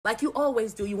Like you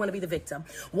always do, you want to be the victim.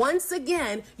 Once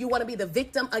again, you want to be the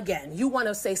victim again. You want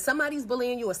to say somebody's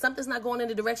bullying you or something's not going in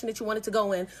the direction that you want it to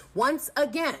go in. Once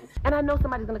again. And I know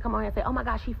somebody's going to come on here and say, oh my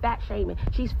gosh, she's fat shaming.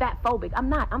 She's fat phobic. I'm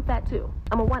not. I'm fat too.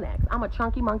 I'm a 1X. I'm a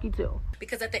chunky monkey too.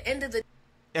 Because at the end of the...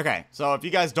 Okay, so if you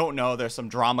guys don't know, there's some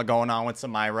drama going on with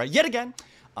Samyra yet again.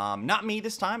 Not me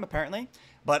this time, apparently.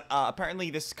 But apparently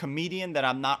this comedian that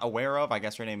I'm not aware of, I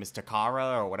guess her name is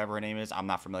Takara or whatever her name is. I'm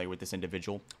not familiar with this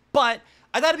individual. But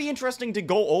I thought it'd be interesting to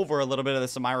go over a little bit of the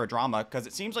Samyra drama because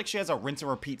it seems like she has a rinse and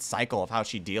repeat cycle of how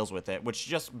she deals with it, which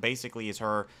just basically is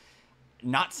her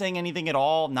not saying anything at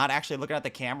all, not actually looking at the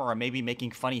camera or maybe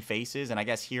making funny faces. And I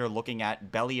guess here looking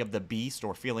at belly of the beast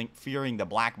or fearing the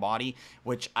black body,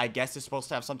 which I guess is supposed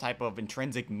to have some type of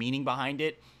intrinsic meaning behind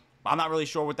it. I'm not really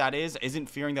sure what that is. Isn't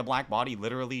fearing the black body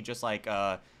literally just like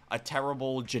a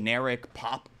terrible generic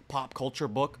pop culture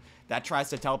book that tries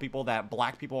to tell people that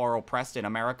black people are oppressed in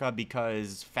America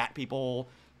because fat people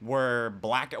were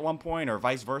black at one point or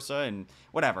vice versa and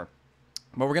whatever.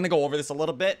 But we're going to go over this a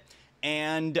little bit.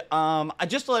 And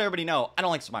just to let everybody know, I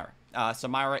don't like Samyra.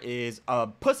 Samyra is a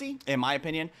pussy, in my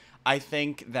opinion. I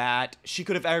think that she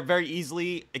could have very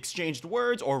easily exchanged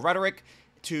words or rhetoric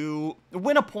to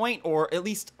win a point or at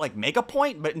least like make a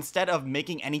point, but instead of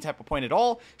making any type of point at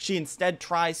all, she instead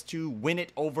tries to win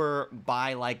it over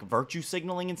by like virtue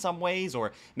signaling in some ways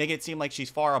or make it seem like she's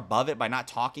far above it by not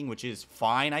talking, which is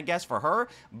fine, I guess, for her.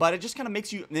 But it just kind of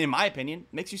makes you, in my opinion,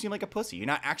 makes you seem like a pussy. You're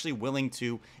not actually willing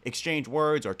to exchange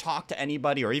words or talk to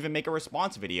anybody or even make a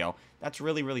response video. That's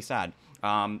really, really sad.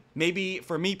 Maybe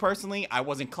for me personally, I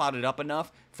wasn't clouded up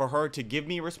enough for her to give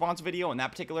me a response video in that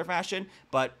particular fashion,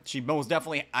 but I most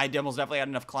definitely had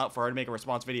enough clout for her to make a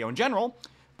response video in general,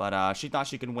 but she thought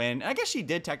she could win. And I guess she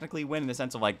did technically win in the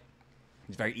sense of like,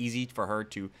 it's very easy for her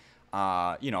to,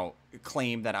 you know,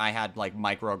 claim that I had like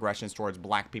microaggressions towards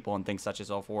black people and things such and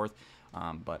so forth.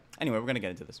 But anyway, we're going to get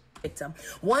into this.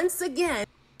 Once again,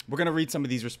 we're going to read some of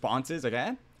these responses,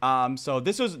 okay? So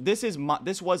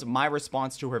this was my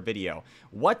response to her video.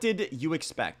 What did you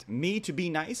expect? Me to be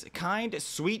nice, kind,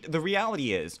 sweet? The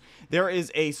reality is there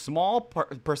is a small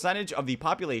percentage of the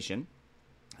population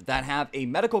that have a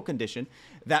medical condition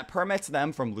that permits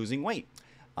them from losing weight.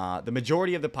 The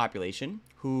majority of the population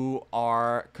who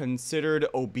are considered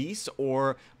obese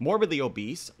or morbidly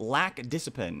obese lack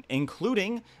discipline,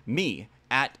 including me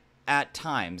at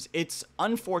times. It's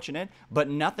unfortunate, but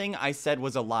nothing I said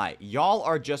was a lie. Y'all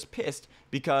are just pissed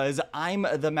because I'm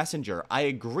the messenger. I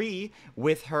agree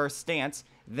with her stance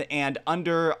and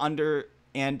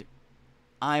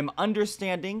I'm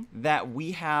understanding that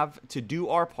we have to do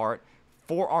our part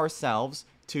for ourselves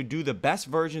to do the best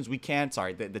versions we can.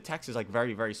 Sorry, the text is like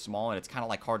very, very small and it's kind of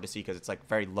like hard to see because it's like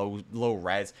very low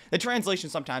res. The translation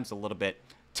sometimes is a little bit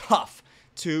tough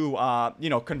to, you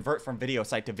know, convert from video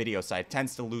site to video site.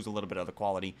 Tends to lose a little bit of the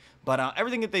quality. But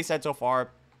everything that they said so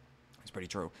far is pretty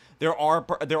true. There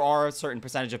are a certain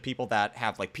percentage of people that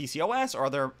have like PCOS or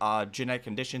other genetic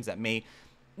conditions that may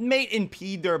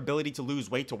impede their ability to lose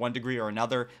weight to one degree or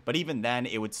another. But even then,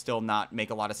 it would still not make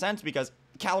a lot of sense because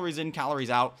calories in, calories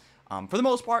out, for the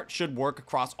most part, should work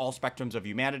across all spectrums of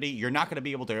humanity. You're not going to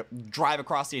be able to drive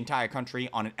across the entire country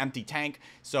on an empty tank.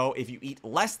 So if you eat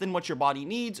less than what your body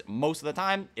needs, most of the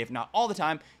time, if not all the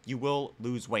time, you will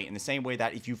lose weight. In the same way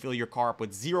that if you fill your car up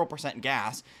with 0%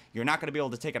 gas, you're not going to be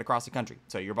able to take it across the country.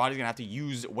 So your body's going to have to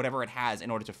use whatever it has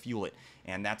in order to fuel it.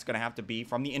 And that's going to have to be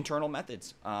from the internal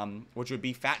methods, which would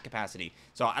be fat capacity.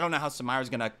 So I don't know how Samyra's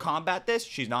going to combat this.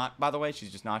 She's not, by the way.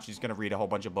 She's just not. She's going to read a whole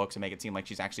bunch of books and make it seem like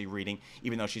she's actually reading,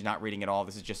 even though she's not reading at all.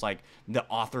 This is just like the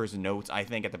author's notes, I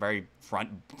think, at the very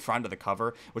front of the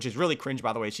cover, which is really cringe,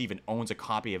 by the way. She even owns a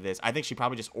copy of this. I think she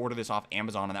probably just ordered this off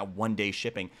Amazon on that one-day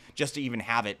shipping just to even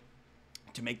have it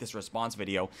to make this response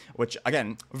video, which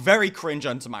again, very cringe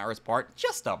on Samyra's part.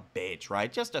 Just a bitch, right?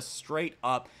 Just a straight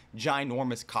up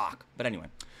ginormous cock. But anyway,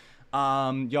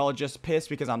 y'all are just pissed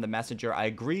because I'm the messenger. I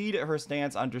agreed her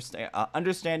stance,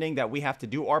 understanding that we have to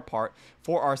do our part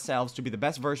for ourselves to be the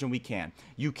best version we can.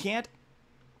 You can't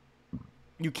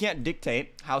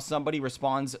dictate how somebody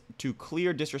responds to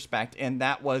clear disrespect, and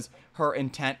that was her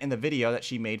intent in the video that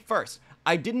she made first.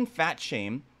 I didn't fat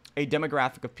shame a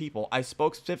demographic of people. I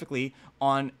spoke specifically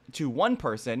on to one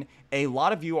person. A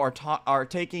lot of you are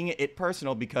taking it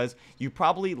personal because you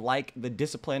probably like the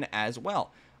discipline as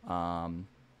well.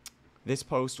 This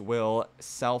post will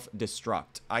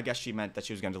self-destruct. I guess she meant that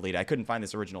she was going to delete it. I couldn't find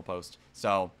this original post,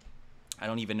 so I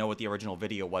don't even know what the original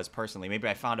video was personally. Maybe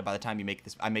I found it by the time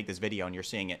I make this video and you're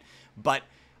seeing it. But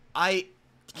I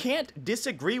can't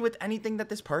disagree with anything that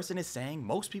this person is saying.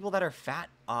 Most people that are fat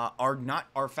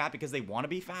are fat because they want to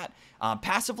be fat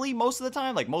passively most of the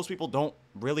time. Like most people don't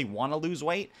really want to lose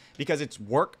weight, because it's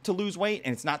work to lose weight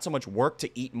and it's not so much work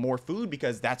to eat more food,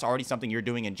 because that's already something you're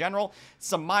doing in general.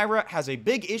 Samyra has a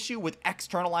big issue with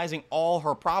externalizing all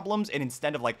her problems, and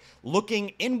instead of like looking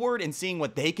inward and seeing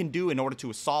what they can do in order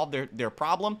to solve their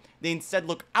problem, they instead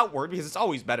look outward, because it's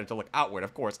always better to look outward,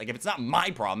 of course. Like, if it's not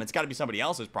my problem, it's got to be somebody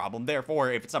else's problem.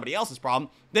 Therefore, if it's somebody else's problem,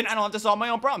 then I don't have to solve my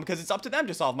own problem, because it's up to them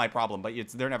to solve my problem, but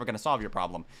they're never going to solve your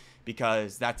problem,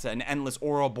 because that's an endless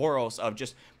Ouroboros of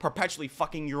just perpetually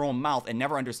fucking your own mouth and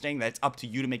never understanding that it's up to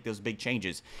you to make those big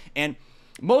changes. And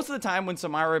most of the time when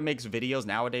Samyra makes videos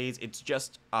nowadays, it's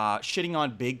just shitting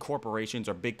on big corporations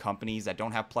or big companies that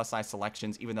don't have plus-size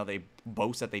selections, even though they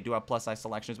boast that they do have plus-size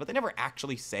selections, but they never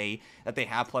actually say that they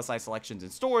have plus-size selections in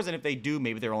stores, and if they do,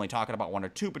 maybe they're only talking about one or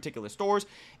two particular stores.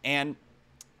 And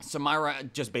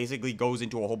Samyra just basically goes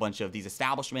into a whole bunch of these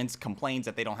establishments, complains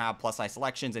that they don't have plus-size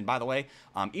selections, and by the way,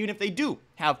 even if they do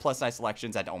have plus-size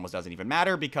selections, that almost doesn't even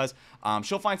matter, because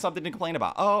she'll find something to complain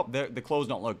about. Oh, the clothes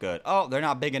don't look good. Oh, they're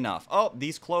not big enough. Oh,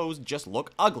 these clothes just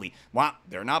look ugly. Wow,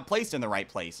 they're not placed in the right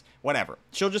place. Whatever.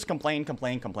 She'll just complain,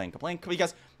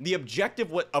 because the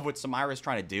objective of what Samyra is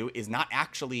trying to do is not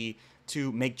actually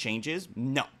to make changes.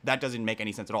 No, that doesn't make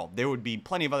any sense at all. There would be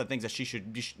plenty of other things that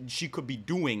she could be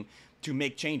doing to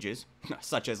make changes,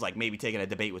 such as like maybe taking a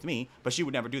debate with me, but she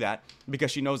would never do that,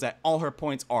 because she knows that all her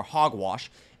points are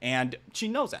hogwash, and she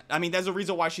knows that. I mean, there's a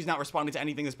reason why she's not responding to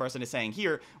anything this person is saying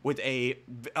here with a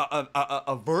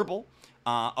verbal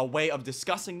a way of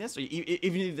discussing this.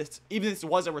 Even if this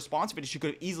was a response video, she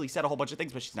could have easily said a whole bunch of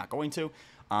things, but she's not going to.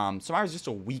 Samyra's just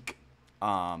a weak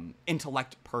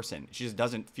intellect person. She just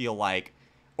doesn't feel like,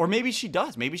 or maybe she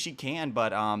does, maybe she can,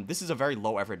 but this is a very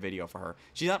low effort video for her.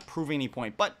 She's not proving any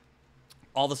point, but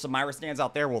all the Samyra stands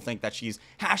out there will think that she's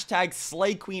hashtag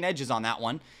slay queen edges on that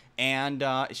one, and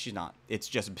she's not. It's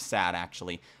just sad,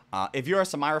 actually. If you're a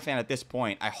Samyra fan at this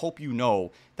point, I hope you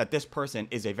know that this person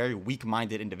is a very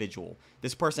weak-minded individual.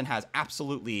 This person has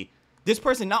absolutely... This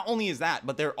person not only is that,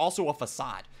 but they're also a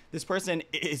facade. This person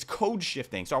is code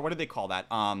shifting. So what do they call that?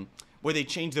 Where they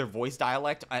change their voice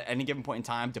dialect at any given point in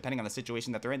time, depending on the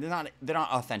situation that they're in. They're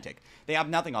not authentic. They have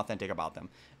nothing authentic about them.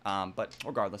 But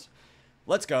regardless,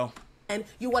 let's go. And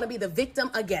you want to be the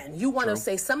victim again. You want to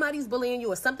say somebody's bullying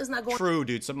you or something's not going. True,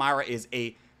 dude. Samyra is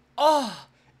a... Oh,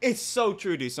 it's so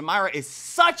true, dude. Samyra is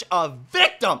such a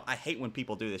victim. I hate when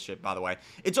people do this shit, by the way.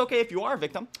 It's okay if you are a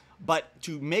victim, but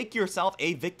to make yourself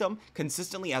a victim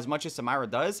consistently as much as Samyra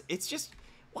does, it's just...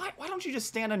 Why don't you just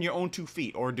stand on your own 2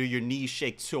 feet, or do your knees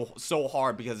shake so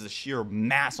hard because of the sheer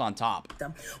mass on top?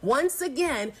 Once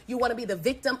again, you want to be the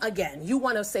victim again. You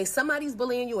want to say somebody's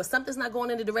bullying you or something's not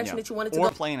going in the direction that you want it to go.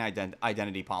 Or playing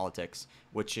identity politics,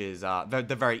 which is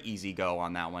the very easy go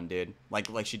on that one, dude. Like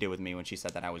she did with me when she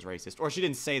said that I was racist. Or she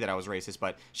didn't say that I was racist,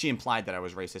 but she implied that I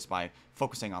was racist by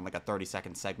focusing on like a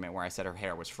 30-second segment where I said her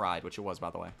hair was fried, which it was, by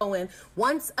the way.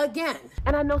 Once again.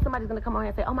 And I know somebody's going to come on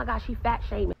here and say, oh my gosh, she fat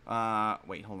shaming.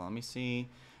 Wait, hold on, let me see.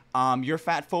 Your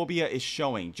fat phobia is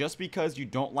showing. Just because you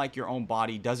don't like your own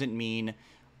body doesn't mean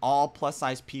all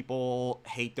plus-size people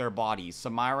hate their bodies.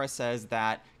 Samyra says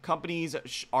that companies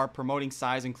are promoting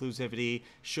size inclusivity,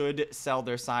 should sell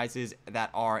their sizes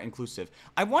that are inclusive.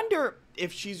 I wonder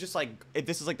if she's just like, if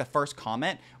this is like the first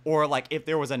comment, or like if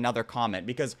there was another comment,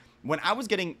 because when I was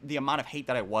getting the amount of hate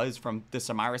that I was from the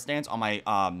Samyra stance on my,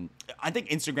 I think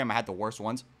Instagram I had the worst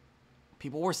ones.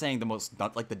 People were saying the most,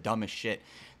 like the dumbest shit.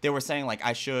 They were saying like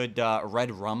I should red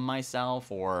rum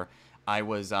myself, or I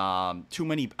was too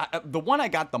many. The one I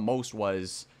got the most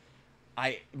was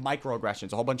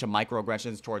microaggressions, a whole bunch of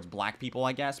microaggressions towards black people,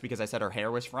 I guess, because I said her hair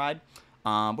was fried,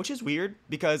 which is weird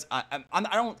because I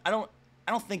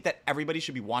don't think that everybody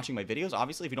should be watching my videos.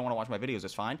 Obviously, if you don't want to watch my videos,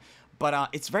 it's fine. But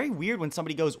it's very weird when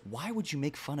somebody goes, "Why would you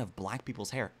make fun of black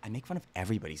people's hair?" I make fun of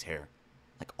everybody's hair,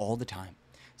 like all the time.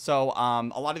 So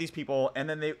a lot of these people, and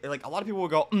then they like a lot of people will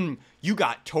go, "You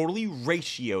got totally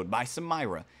ratioed by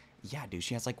Samyra." Yeah, dude,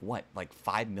 she has like what, like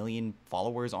 5 million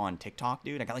followers on TikTok,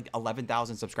 dude. I got like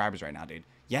 11,000 subscribers right now, dude.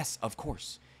 Yes, of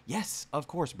course. Yes, of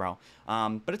course, bro.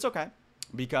 But it's okay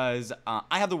because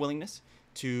I have the willingness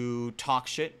to talk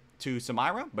shit to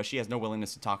Samyra, but she has no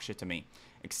willingness to talk shit to me.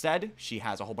 Instead, she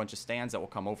has a whole bunch of stands that will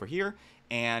come over here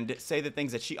and say the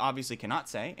things that she obviously cannot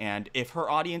say. And if her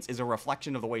audience is a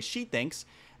reflection of the way she thinks,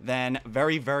 then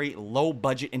very, very low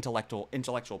budget intellectual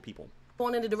people.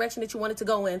 Going in the direction that you want it to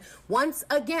go in once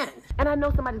again. And I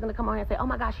know somebody's going to come on here and say, oh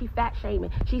my gosh, she's fat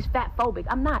shaming. She's fat phobic.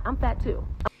 I'm not. I'm fat too.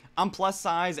 I'm plus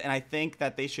size, and I think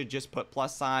that they should just put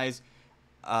plus size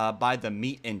by the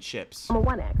meat and chips. I'm a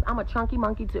 1X. I'm a chunky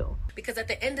monkey too. Because at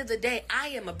the end of the day, I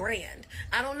am a brand.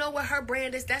 I don't know what her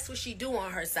brand is. That's what she do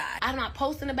on her side. I'm not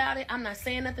posting about it. I'm not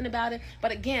saying nothing about it.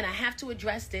 But again, I have to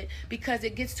address it because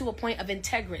it gets to a point of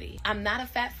integrity. I'm not a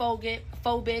fat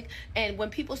phobic. And when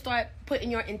people start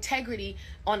putting your integrity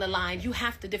on the line, you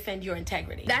have to defend your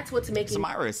integrity. That's what's making...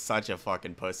 Samyra is such a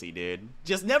fucking pussy, dude.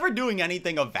 Just never doing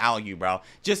anything of value, bro.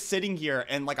 Just sitting here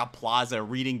in like a plaza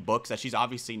reading books that she's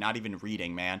obviously not even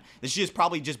reading, man. That she has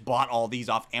probably just bought all these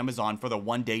off Amazon for the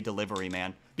one-day delivery,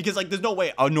 man. Because, like, there's no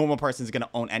way a normal person is gonna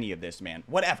own any of this, man.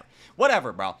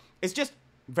 Whatever, bro. It's just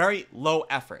very low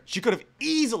effort. She could have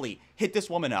easily hit this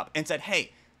woman up and said,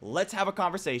 hey, let's have a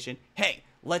conversation. Hey,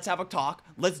 let's have a talk.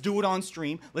 Let's do it on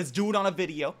stream. Let's do it on a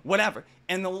video, whatever.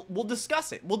 And then we'll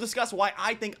discuss it. We'll discuss why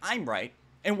I think I'm right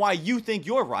and why you think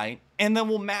you're right. And then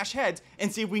we'll mash heads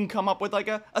and see if we can come up with, like,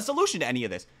 a solution to any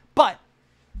of this. But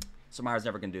Samyra's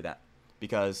never gonna do that,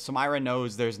 because Samyra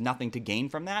knows there's nothing to gain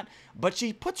from that, but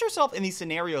she puts herself in these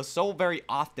scenarios so very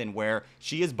often where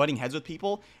she is butting heads with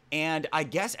people, and I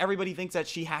guess everybody thinks that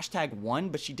she #won,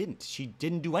 but she didn't. She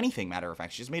didn't do anything, matter of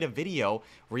fact. She just made a video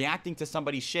reacting to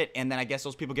somebody's shit, and then I guess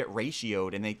those people get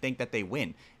ratioed, and they think that they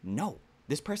win. No,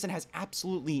 this person has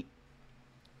absolutely...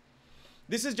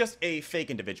 This is just a fake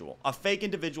individual. A fake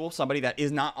individual, somebody that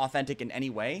is not authentic in any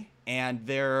way, and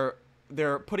they're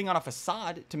putting on a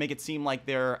facade to make it seem like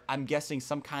they're, I'm guessing,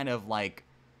 some kind of like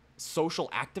social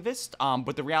activist.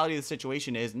 But the reality of the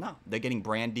situation is, no, they're getting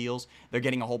brand deals. They're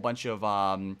getting a whole bunch of,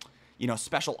 you know,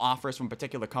 special offers from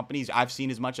particular companies. I've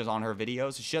seen as much as on her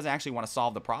videos. She doesn't actually want to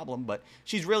solve the problem, but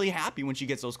she's really happy when she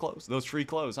gets those clothes, those free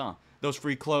clothes, huh? Those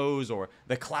free clothes, or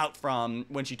the clout from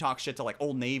when she talks shit to like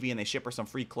Old Navy and they ship her some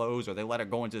free clothes, or they let her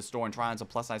go into the store and try on some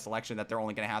plus size selection that they're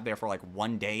only going to have there for like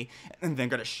one day, and then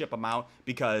going to ship them out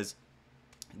because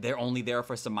they're only there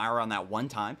for Samyra on that one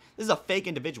time. This is a fake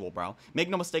individual, bro. Make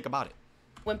no mistake about it.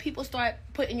 When people start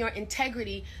putting your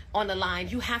integrity on the line,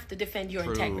 you have to defend your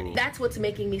integrity. That's what's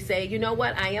making me say, you know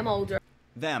what? I am older.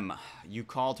 Them. You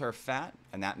called her fat,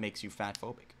 and that makes you fat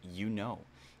phobic. You know.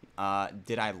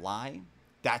 Did I lie?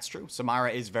 That's true.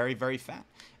 Samyra is very, very fat.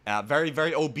 Very,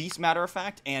 very obese, matter of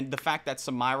fact. And the fact that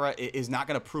Samyra is not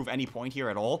going to prove any point here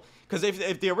at all. Because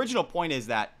if the original point is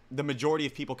that the majority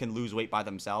of people can lose weight by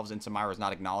themselves, and Samyra is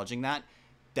not acknowledging that,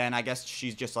 then I guess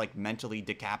she's just like mentally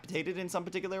decapitated in some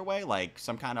particular way. Like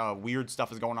some kind of weird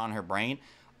stuff is going on in her brain.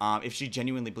 If she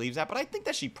genuinely believes that. But I think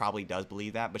that she probably does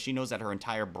believe that. But she knows that her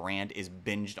entire brand is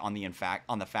binged on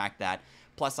the fact that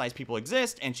plus size people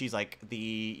exist, and she's like the,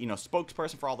 you know,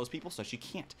 spokesperson for all those people. So she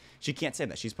can't say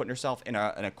that. She's putting herself in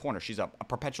a corner. She's a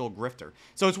perpetual grifter.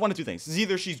 So it's one of two things. It's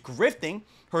either she's grifting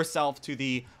herself to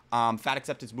the fat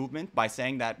acceptance movement by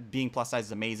saying that being plus size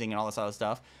is amazing and all this other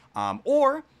stuff,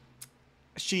 or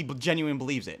she genuinely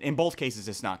believes it. In both cases,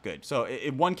 it's not good. So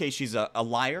in one case, she's a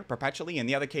liar perpetually. In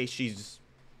the other case, she's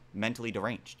mentally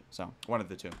deranged. So one of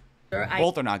the two.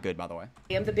 Both are not good, by the way.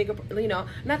 I am the bigger, you know,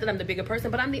 not that I'm the bigger person,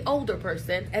 but I'm the older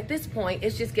person. At this point,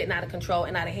 it's just getting out of control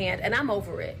and out of hand, and I'm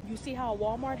over it. You see how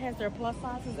Walmart has their plus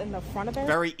sizes in the front of it?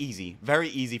 Very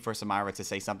easy for Samyra to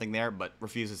say something there, but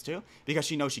refuses to, because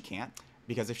she knows she can't.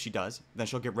 Because if she does, then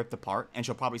she'll get ripped apart, and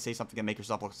she'll probably say something and make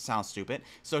herself sound stupid.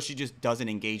 So she just doesn't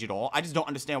engage at all. I just don't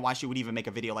understand why she would even make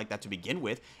a video like that to begin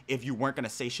with if you weren't going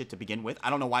to say shit to begin with. I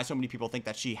don't know why so many people think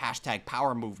that she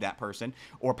 #power moved that person,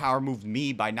 or power moved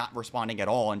me by not responding at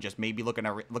all and just maybe looking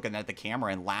at the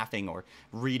camera and laughing, or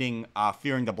reading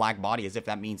Fearing the Black Body as if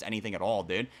that means anything at all,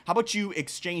 dude. How about you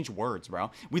exchange words,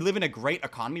 bro? We live in a great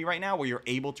economy right now where you're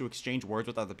able to exchange words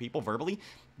with other people verbally.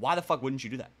 Why the fuck wouldn't you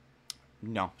do that?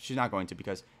 No, she's not going to,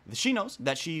 because she knows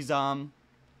that she has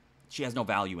no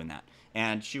value in that,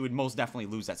 and she would most definitely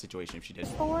lose that situation if she did.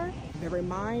 Very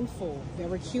mindful,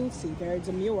 very cutesy, very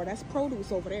demure. That's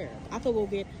produce over there. I could go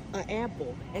get an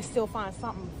apple and still find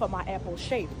something for my apple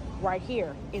shape right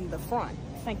here in the front.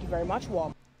 Thank you very much,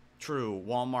 Walmart. True,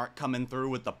 Walmart coming through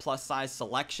with the plus size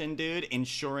selection, dude,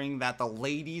 ensuring that the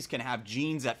ladies can have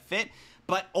jeans that fit.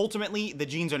 But ultimately, the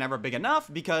jeans are never big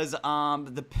enough because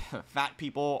the fat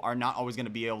people are not always going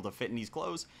to be able to fit in these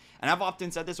clothes. And I've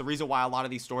often said this, the reason why a lot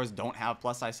of these stores don't have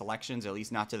plus-size selections, at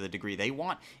least not to the degree they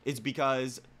want, is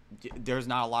because there's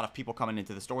not a lot of people coming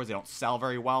into the stores. They don't sell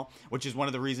very well, which is one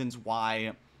of the reasons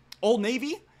why Old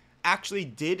Navy actually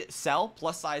did sell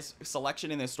plus-size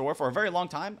selection in their store for a very long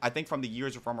time. I think from the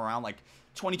years from around like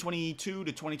 2022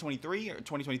 to 2023 or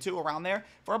 2022, around there,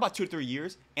 for about 2 to 3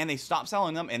 years, and they stopped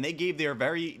selling them, and they gave the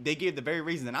very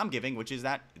reason that I'm giving, which is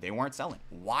that they weren't selling.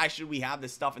 Why should we have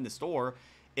this stuff in the store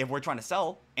if we're trying to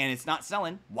sell and it's not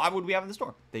selling, why would we have it in the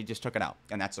store? They just took it out.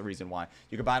 And that's the reason why.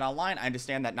 You can buy it online. I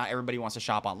understand that not everybody wants to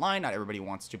shop online. Not everybody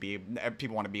wants to be,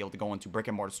 people want to be able to go into brick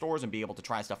and mortar stores and be able to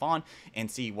try stuff on and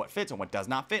see what fits and what does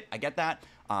not fit. I get that.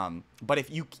 But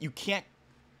if you can't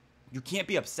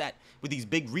be upset with these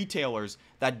big retailers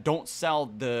that don't sell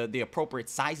the appropriate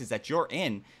sizes that you're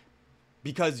in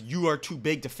because you are too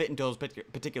big to fit into those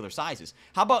particular sizes.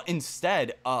 How about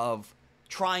instead of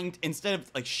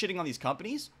like shitting on these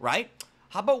companies, right?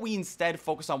 How about we instead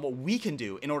focus on what we can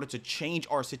do in order to change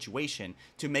our situation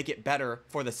to make it better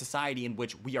for the society in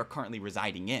which we are currently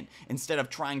residing in, instead of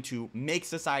trying to make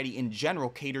society in general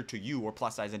cater to you or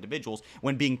plus size individuals,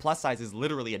 when being plus size is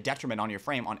literally a detriment on your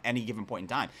frame on any given point in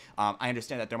time. I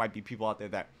understand that there might be people out there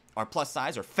that are plus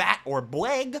size or fat or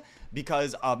bleg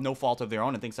because of no fault of their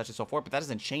own and things such and so forth, but that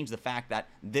doesn't change the fact that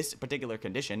this particular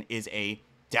condition is a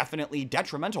definitely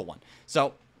detrimental one.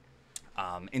 So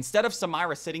instead of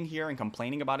Samyra sitting here and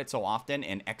complaining about it so often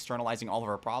and externalizing all of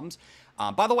her problems,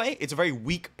 by the way, it's a very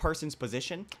weak person's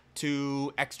position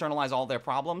to externalize all their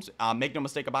problems. Make no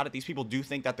mistake about it, these people do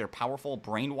think that they're powerful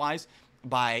brain-wise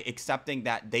by accepting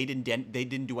that they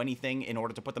didn't do anything in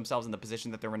order to put themselves in the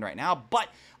position that they're in right now. But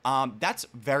that's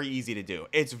very easy to do.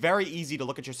 It's very easy to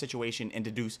look at your situation and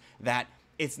deduce that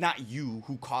it's not you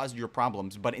who caused your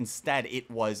problems, but instead it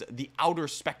was the outer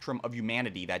spectrum of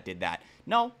humanity that did that.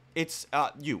 No, it's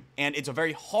you. And it's a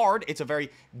very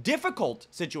difficult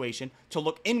situation to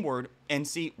look inward and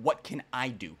see, what can I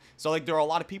do? So like, there are a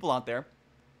lot of people out there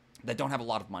that don't have a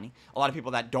lot of money, a lot of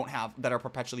people that are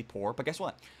perpetually poor, but guess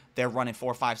what? They're running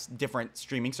 4 or 5 different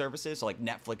streaming services, so like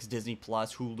Netflix, Disney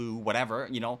Plus, Hulu, whatever,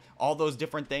 you know, all those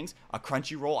different things. A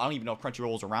Crunchyroll, I don't even know if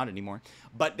Crunchyroll is around anymore,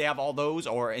 but they have all those,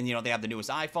 and you know, they have the newest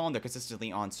iPhone. They're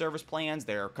consistently on service plans.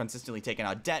 They're consistently taking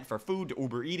out debt for food,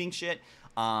 Uber eating shit,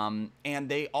 and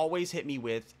they always hit me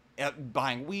with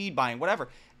buying weed, buying whatever,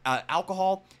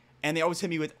 alcohol, and they always hit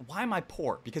me with, why am I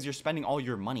poor? Because you're spending all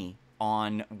your money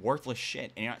on worthless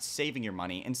shit and you're not saving your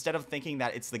money, instead of thinking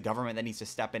that it's the government that needs to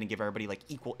step in and give everybody like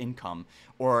equal income,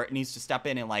 or it needs to step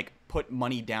in and like put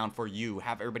money down for you,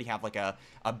 have everybody have like a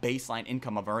baseline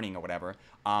income of earning or whatever.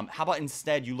 How about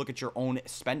instead you look at your own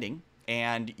spending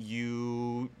and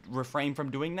you refrain from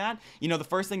doing that? You know, the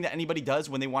first thing that anybody does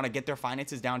when they want to get their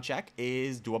finances down check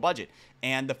is do a budget.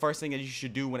 And the first thing that you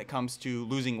should do when it comes to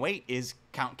losing weight is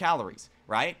count calories,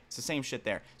 right? It's the same shit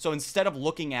there. So instead of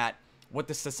looking at what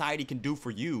the society can do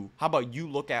for you, how about you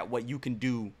look at what you can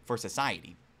do for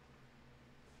society?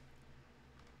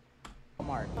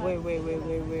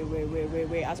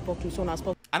 Wait. I spoke too soon.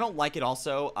 I don't like it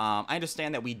also. I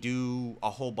understand that we do a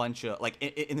whole bunch of, like,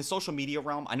 in the social media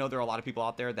realm, I know there are a lot of people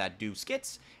out there that do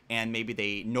skits, and maybe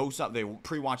they know something, they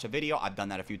pre-watch a video. I've done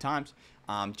that a few times.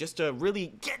 Just to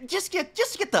really get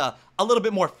a little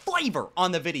bit more flavor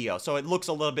on the video, so it looks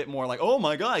a little bit more like, oh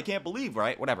my god, I can't believe,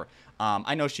 right? Whatever.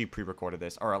 I know she pre-recorded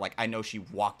this, or like I know she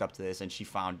walked up to this and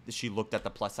she looked at the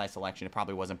plus size selection. It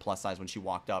probably wasn't plus size when she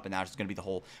walked up, and that's just gonna be the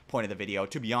whole point of the video.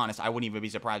 To be honest, I wouldn't even be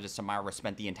surprised if Samyra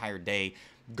spent the entire day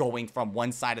going from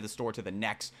one side of the store to the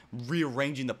next,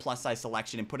 rearranging the plus size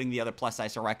selection and putting the other plus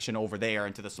size selection over there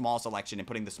into the small selection and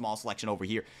putting the small selection over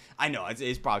here. I know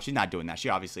it's probably, she's not doing that. She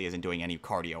obviously isn't doing any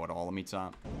cardio at all. Let me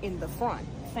stop. In the front.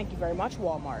 Thank you very much,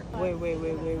 Walmart.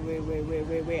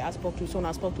 Wait. I spoke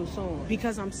too soon.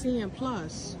 Because I'm seeing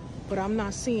plus, but I'm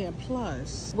not seeing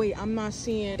plus. Wait, I'm not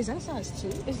seeing, is that a size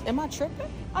 2? Am I tripping?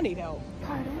 I need help.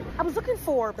 Pardon? I was looking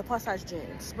for the plus size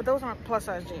jeans, but those aren't plus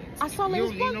size jeans. I saw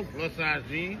ladies. You don't need no plus size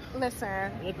jeans.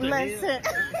 Listen. What the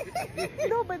hell?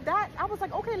 No, but that, I was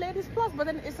like, okay, ladies plus, but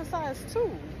then it's a size 2.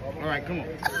 All right, come on.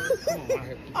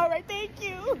 All right, thank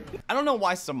you. I don't know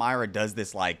why Samyra does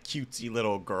this like cutesy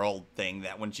little girl thing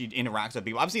that when she interacts with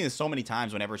people. I've seen this so many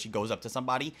times whenever she goes up to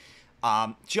somebody.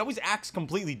 She always acts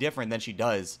completely different than she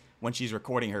does when she's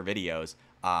recording her videos.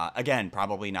 Again,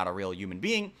 probably not a real human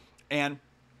being. And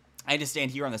I understand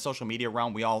here on the social media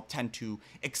realm, we all tend to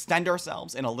extend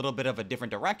ourselves in a little bit of a different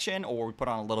direction, or we put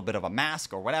on a little bit of a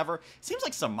mask or whatever. Seems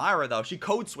like Samyra, though, she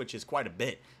code switches quite a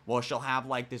bit. Well, she'll have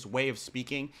like this way of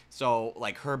speaking. So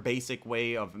like her basic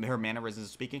way of her mannerisms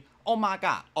of speaking. Oh my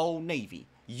God, Old Navy.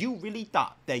 You really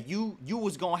thought that you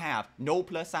was gonna have no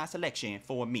plus size selection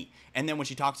for me. And then when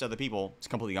she talks to other people, it's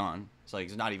completely gone. It's like,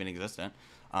 it's not even existent.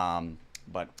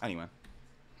 But anyway.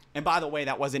 And by the way,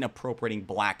 that wasn't appropriating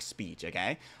black speech,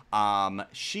 okay?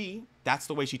 That's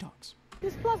the way she talks.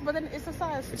 It's plus, but then it's a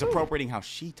size 2. It's appropriating how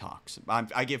she talks.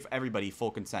 I give everybody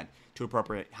full consent to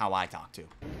appropriate how I talk to.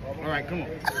 All right, come on.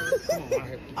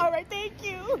 All right, thank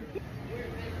you.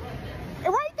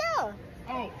 Right there.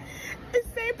 Oh. It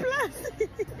say plus.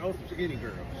 Those some skinny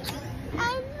girls.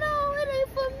 I know, it ain't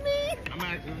for me. I'm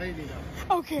nice lady,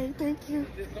 though. Okay, thank you.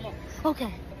 Come on.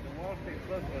 Okay.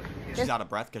 She's out of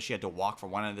breath because she had to walk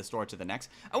from one end of the store to the next.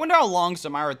 I wonder how long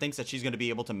Samyra thinks that she's going to be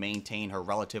able to maintain her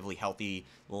relatively healthy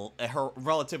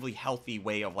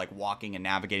way of like walking and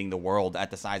navigating the world at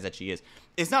the size that she is.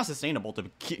 It's not sustainable to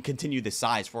continue this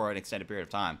size for an extended period of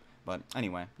time. But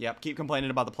anyway, yep, keep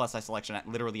complaining about the plus size selection at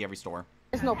literally every store.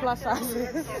 There's no plus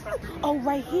sizes. Oh,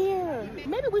 right here.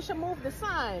 Maybe we should move the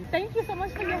sign. Thank you so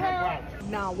much for your help.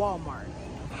 Now, Walmart.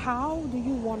 How do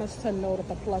you want us to know that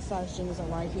the plus size jeans are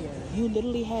right here? You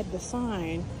literally had the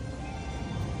sign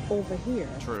over here.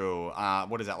 True.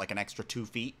 What is that, like an extra 2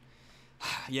 feet?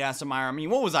 Yeah, Samyra, I mean,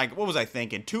 what was I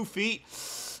thinking? 2 feet?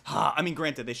 I mean,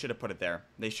 granted, they should have put it there.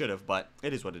 They should have, but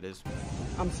it is what it is.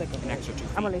 I'm sick of it. An extra 2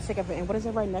 feet. I'm really sick of it. And what is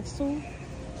it right next to?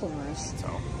 Clearance. So.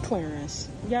 Clearance.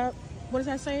 Yep. What does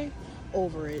that say?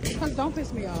 Over it. Because don't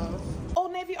piss me off.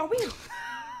 Old Navy, are we...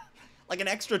 Like an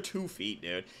extra 2 feet,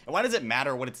 dude. And why does it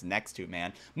matter what it's next to,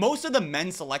 man? Most of the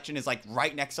men's selection is like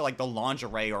right next to like the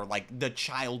lingerie or like the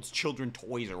children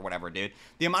toys or whatever, dude.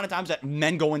 The amount of times that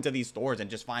men go into these stores and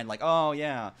just find like, oh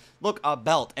yeah, look, a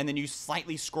belt. And then you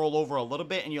slightly scroll over a little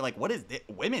bit and you're like, what is this?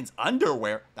 Women's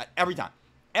underwear? That every time.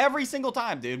 Every single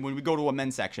time, dude, when we go to a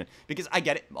men's section. Because I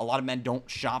get it. A lot of men don't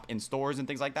shop in stores and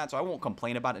things like that. So I won't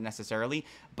complain about it necessarily.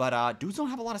 But dudes don't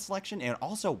have a lot of selection. And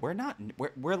also, we're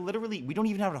literally, we don't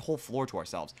even have a whole floor to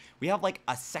ourselves. We have like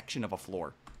a section of a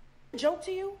floor. Joke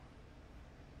to you?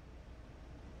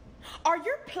 Are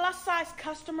your plus size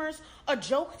customers a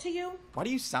joke to you? Why do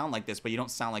you sound like this, but you don't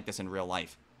sound like this in real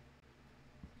life?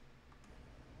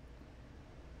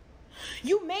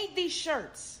 You made these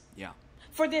shirts. Yeah.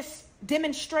 For this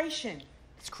demonstration.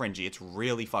 It's cringy. It's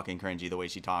really fucking cringy the way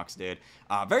she talks, dude.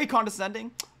 Very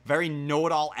condescending, very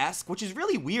know-it-all-esque, which is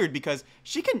really weird because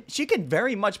she can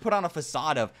very much put on a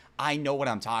facade of I know what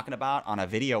I'm talking about on a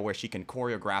video where she can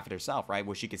choreograph it herself, right?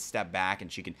 Where she can step back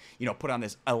and she can, you know, put on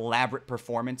this elaborate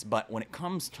performance. But when it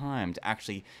comes time to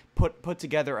actually put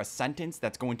together a sentence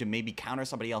that's going to maybe counter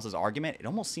somebody else's argument, it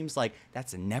almost seems like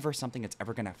that's never something that's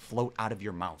ever going to float out of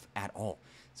your mouth at all.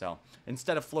 So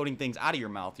instead of floating things out of your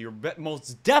mouth, you're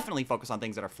most definitely focused on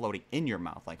things that are floating in your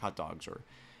mouth, like hot dogs or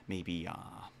maybe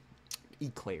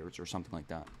eclairs or something like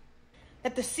that.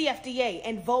 That the CFDA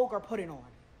and Vogue are putting on.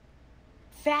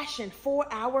 Fashion for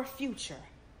our future.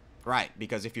 Right,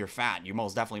 because if you're fat, you're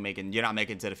most definitely you're not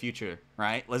making it to the future,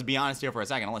 right? Let's be honest here for a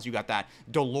second. Unless you got that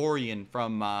DeLorean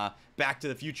from Back to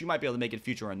the Future, you might be able to make it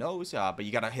future on those. But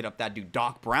you got to hit up that dude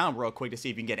Doc Brown real quick to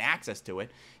see if you can get access to it.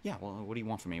 Yeah, well, what do you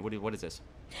want from me? What is this?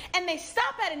 And they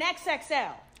stop at an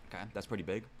XXL. Okay, that's pretty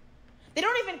big. They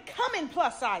don't even come in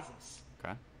plus sizes.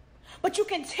 Okay. But you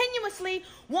continuously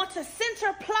want to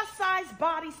center plus size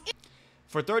bodies in.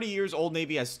 For 30 years, Old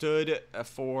Navy has stood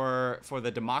for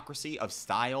the democracy of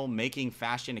style, making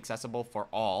fashion accessible for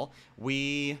all.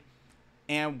 We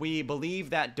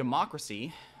believe that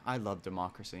democracy, I love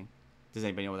democracy. Does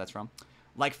anybody know where that's from?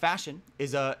 Like fashion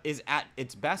is at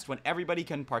its best when everybody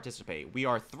can participate. We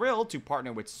are thrilled to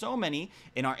partner with so many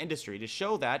in our industry to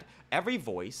show that every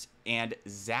voice and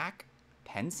Zach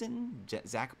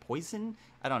Poison,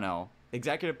 I don't know.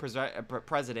 Executive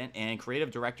President and Creative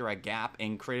Director at Gap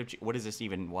and Creative... What is this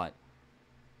even? What?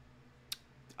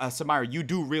 Samyra, you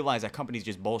do realize that companies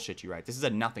just bullshit you, right? This is a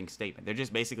nothing statement. They're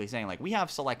just basically saying, like, we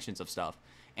have selections of stuff.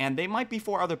 And they might be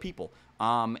for other people.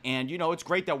 And, you know, it's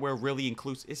great that we're really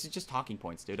inclusive. This is just talking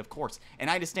points, dude, of course. And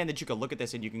I understand that you can look at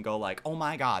this and you can go like, oh,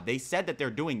 my God, they said that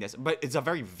they're doing this. But it's a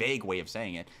very vague way of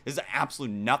saying it. This is an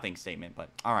absolute nothing statement. But,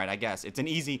 all right, I guess. It's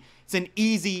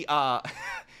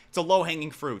a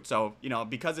low-hanging fruit. So, you know,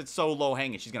 because it's so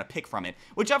low-hanging, she's going to pick from it.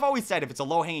 Which I've always said, if it's a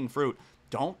low-hanging fruit,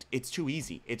 don't. It's too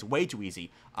easy. It's way too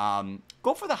easy.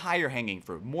 Go for the higher hanging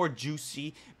fruit. More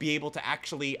juicy. Be able to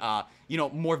actually, you know,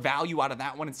 more value out of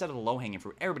that one instead of the low hanging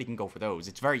fruit. Everybody can go for those.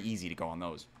 It's very easy to go on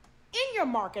those. In your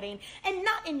marketing and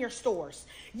not in your stores.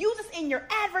 Use this in your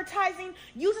advertising.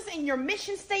 Use this in your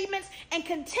mission statements. And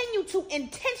continue to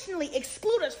intentionally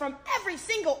exclude us from every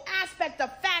single aspect of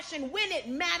fashion when it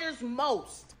matters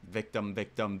most. Victim,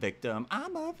 victim, victim.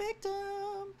 I'm a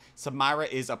victim. Samyra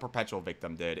is a perpetual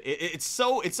victim, dude. It's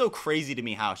so crazy to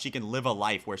me how she can live a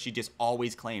life where she just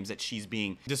always claims that she's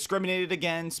being discriminated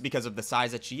against because of the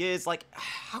size that she is. Like,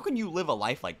 how can you live a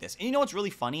life like this? And you know what's really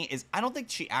funny is I don't think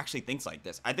she actually thinks like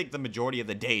this. I think the majority of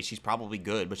the day she's probably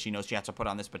good, but she knows she has to put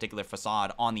on this particular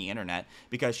facade on the internet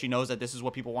because she knows that this is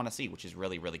what people want to see, which is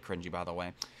really, really cringy, by the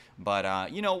way.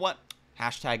 But you know what?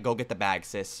 Hashtag go get the bag,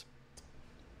 sis.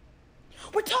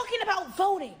 We're talking about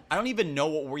voting. I don't even know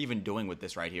what we're even doing with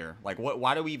this right here. Like,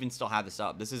 why do we even still have this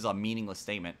up? This is a meaningless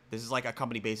statement. This is like a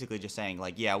company basically just saying,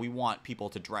 like, yeah, we want people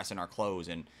to dress in our clothes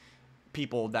and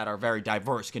people that are very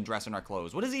diverse can dress in our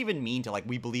clothes. What does it even mean to, like,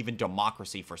 we believe in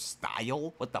democracy for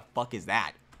style? What the fuck is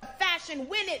that? Fashion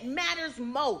when it matters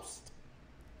most.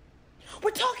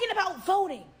 We're talking about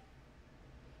voting.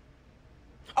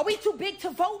 Are we too big to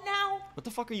vote now? What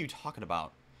the fuck are you talking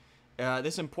about?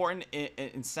 This important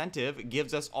incentive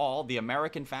gives us all, the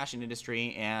American fashion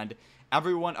industry, and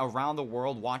everyone around the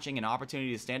world watching, an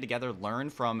opportunity to stand together, learn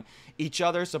from each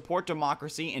other, support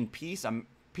democracy and peace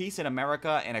in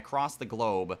America and across the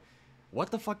globe.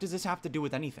 What the fuck does this have to do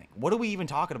with anything? What are we even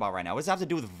talking about right now? What does it have to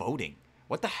do with voting?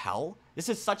 What the hell? This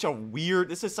is such a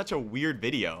weird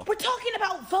video. We're talking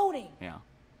about voting. Yeah.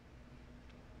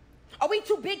 Are we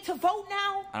too big to vote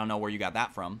now? I don't know where you got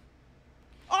that from.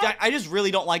 I just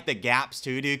really don't like the gaps,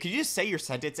 too, dude. Could you just say your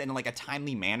sentence in, like, a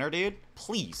timely manner, dude?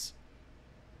 Please.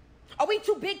 Are we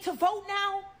too big to vote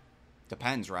now?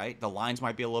 Depends, right? The lines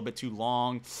might be a little bit too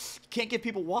long. You can't give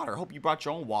people water. I hope you brought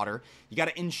your own water. You got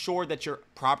to ensure that you're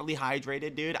properly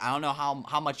hydrated, dude. I don't know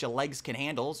how much your legs can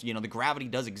handle. So, you know, the gravity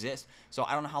does exist. So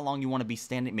I don't know how long you want to be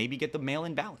standing. Maybe get the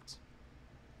mail-in ballots.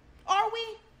 Are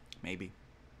we? Maybe.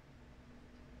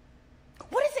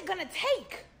 What is it going to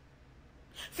take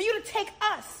for you to take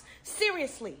us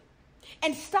seriously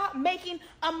and stop making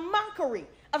a mockery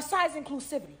of size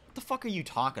inclusivity? What the fuck are you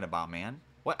talking about, man?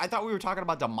 What? I thought we were talking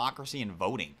about democracy and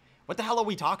voting. What the hell are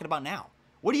we talking about now?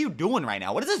 What are you doing right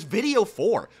now? What is this video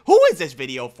for? Who is this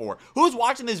video for? Who's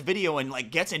watching this video and, like,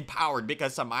 gets empowered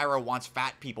because Samyra wants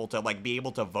fat people to, like, be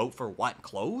able to vote for what?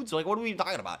 Clothes? Like, what are we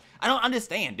talking about? I don't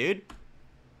understand, dude.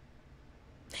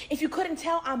 If you couldn't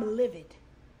tell, I'm livid.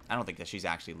 I don't think that she's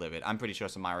actually livid. I'm pretty sure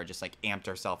Samyra just, like, amped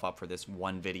herself up for this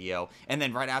one video. And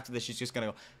then right after this, she's just gonna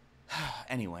go,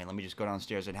 anyway, let me just go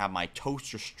downstairs and have my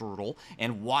toaster strudel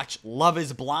and watch Love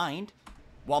is Blind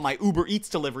while my Uber Eats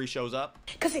delivery shows up.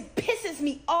 Because it pisses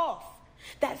me off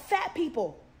that fat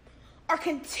people are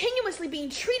continuously being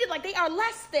treated like they are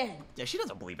less than. Yeah, she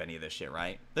doesn't believe any of this shit,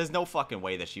 right? There's no fucking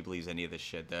way that she believes any of this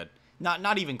shit, that...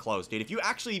 Not even close, dude. If you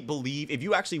actually believe, if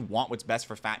you actually want what's best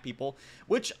for fat people,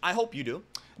 which I hope you do,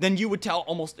 then you would tell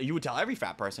every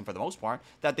fat person, for the most part,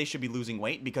 that they should be losing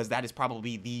weight, because that is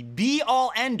probably the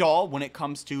be-all, end-all when it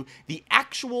comes to the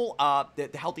actual,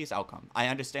 the healthiest outcome. I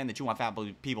understand that you want fat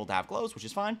people to have clothes, which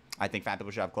is fine. I think fat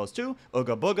people should have clothes too.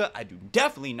 Ooga booga. I do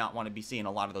definitely not want to be seeing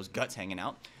a lot of those guts hanging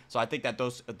out. So I think that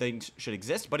those things should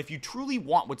exist. But if you truly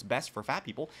want what's best for fat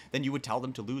people, then you would tell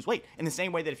them to lose weight. In the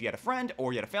same way that if you had a friend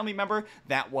or you had a family member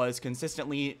that was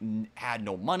consistently had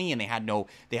no money and they had no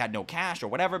cash or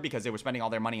whatever because they were spending all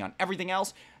their money on everything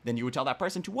else, then you would tell that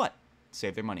person to what?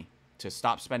 Save their money. To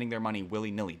stop spending their money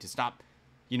willy-nilly. To stop,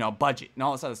 you know, budget and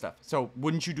all this other stuff. So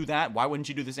wouldn't you do that? Why wouldn't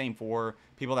you do the same for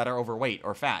people that are overweight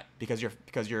or fat? Because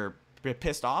you're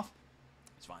pissed off?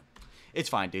 It's fine. It's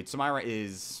fine, dude.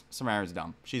 Samyra's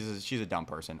dumb. She's a dumb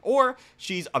person. Or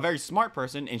she's a very smart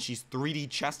person and she's 3D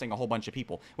chesting a whole bunch of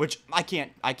people, which I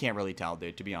can't really tell,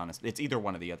 dude, to be honest. It's either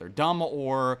one or the other. Dumb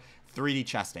or 3D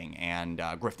chesting and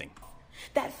grifting.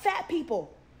 That fat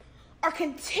people are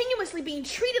continuously being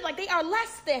treated like they are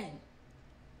less than.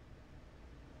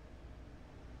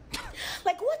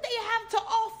 Like what they have to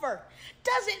offer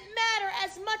doesn't matter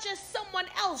as much as someone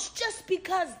else just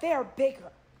because they're bigger.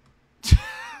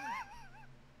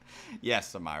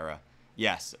 Yes, Samyra.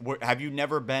 Yes. Have you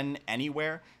never been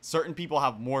anywhere? Certain people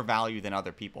have more value than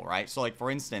other people, right? So, like,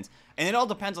 for instance, and it all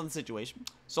depends on the situation.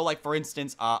 So, like, for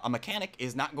instance, a mechanic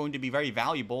is not going to be very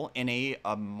valuable in a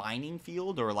mining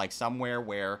field or, like, somewhere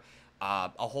where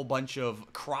a whole bunch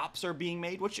of crops are being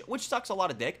made, which sucks a lot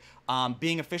of dick.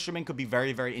 Being a fisherman could be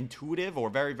very, very intuitive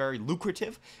or very, very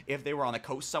lucrative if they were on the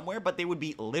coast somewhere, but they would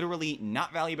be literally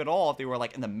not valuable at all if they were,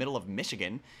 like, in the middle of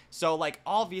Michigan. So, like,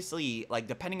 obviously, like,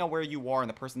 depending on where you are and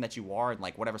the person that you are and,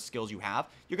 like, whatever skills you have,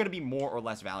 you're going to be more or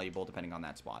less valuable depending on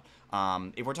that spot.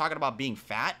 If we're talking about being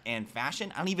fat and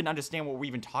fashion, I don't even understand what we're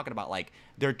even talking about. Like,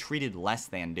 they're treated less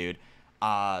than, dude.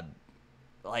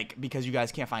 Like, because you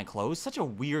guys can't find clothes? Such a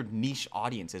weird niche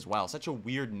audience as well. Such a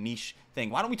weird niche thing.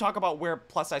 Why don't we talk about where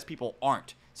plus-size people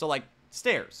aren't? So, like,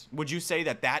 stairs. Would you say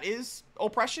that that is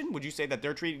oppression? Would you say that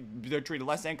they're treated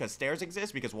less than because stairs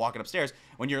exist? Because walking upstairs,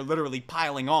 when you're literally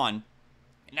piling on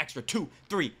an extra 2,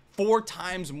 3, 4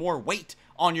 times more weight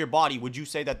on your body, would you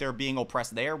say that they're being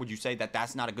oppressed there? Would you say that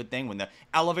that's not a good thing? When the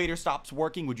elevator stops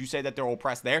working, would you say that they're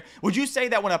oppressed there? Would you say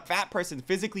that when a fat person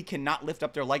physically cannot lift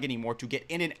up their leg anymore to get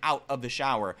in and out of the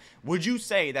shower, would you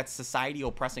say that's society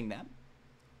oppressing them?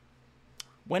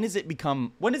 When does it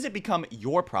become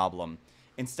your problem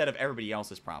instead of everybody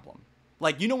else's problem?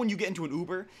 Like, you know when you get into an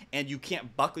Uber and you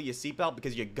can't buckle your seatbelt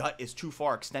because your gut is too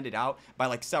far extended out by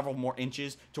like several more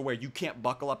inches to where you can't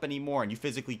buckle up anymore and you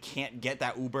physically can't get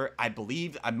that Uber? I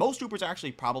believe most Ubers are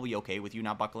actually probably okay with you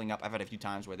not buckling up. I've had a few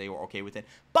times where they were okay with it,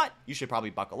 but you should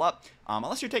probably buckle up.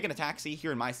 Unless you're taking a taxi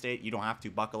here in my state, you don't have to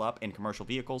buckle up in commercial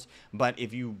vehicles, but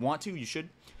if you want to, you should.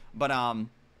 But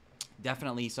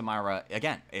definitely Samyra,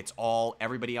 again, it's all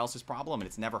everybody else's problem and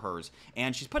it's never hers.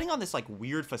 And she's putting on this like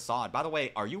weird facade. By the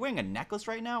way, are you wearing a necklace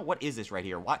right now? What is this right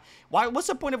here? What's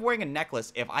the point of wearing a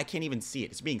necklace if I can't even see it?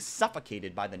 It's being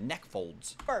suffocated by the neck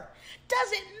folds.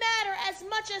 Doesn't matter as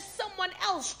much as someone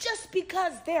else just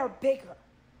because they're bigger.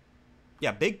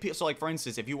 Yeah, big people. So like for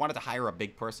instance, if you wanted to hire a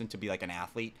big person to be like an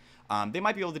athlete, they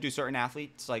might be able to do certain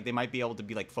athletes. Like they might be able to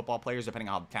be like football players depending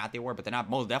on how fat they were, but they're not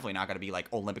most definitely not going to be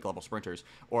like Olympic level sprinters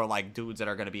or like dudes that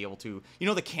are going to be able to, you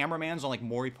know, the cameramans on like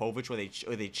Maury Povich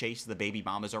where they chase the baby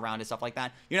mamas around and stuff like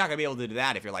that. You're not going to be able to do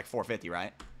that if you're like 450,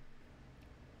 right?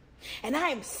 And I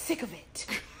am sick of it.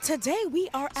 Today we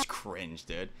are It's cringe,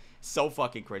 dude. So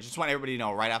fucking cringe. Just want everybody to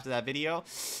know, right after that video,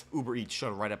 Uber Eats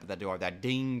showed right up at that door. That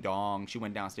ding dong. She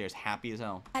went downstairs happy as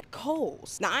hell. at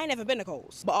Kohl's. Now, I ain't never been to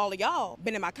Kohl's, but all of y'all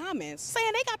been in my comments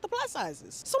saying they got the plus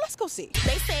sizes. So let's go see.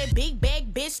 They said big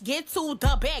bag, bitch, get to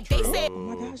the bag. They said, Oh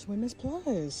my gosh, Women's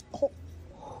Plus. Oh,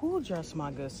 who dressed my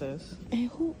good sis?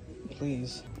 And who,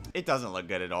 please. It doesn't look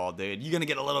good at all, dude. You're gonna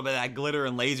get a little bit of that glitter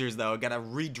and lasers, though. Gotta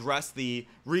redress the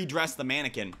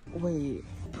mannequin. Wait,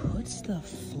 puts the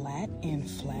flat in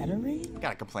flattery?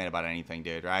 Gotta complain about anything,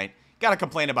 dude, right? Gotta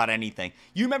complain about anything.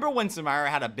 You remember when Samyra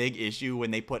had a big issue when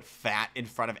they put fat in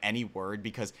front of any word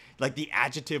because, like, the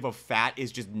adjective of fat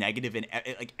is just negative in,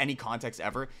 like, any context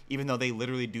ever, even though they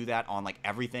literally do that on, like,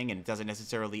 everything, and it doesn't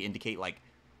necessarily indicate, like,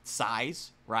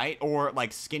 size, right? Or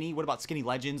like skinny. What about skinny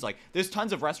legends? Like there's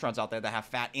tons of restaurants out there that have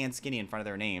fat and skinny in front of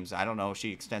their names. I don't know if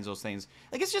she extends those things.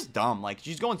 Like it's just dumb. Like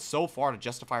she's going so far to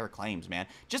justify her claims, man.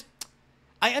 Just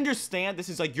I understand this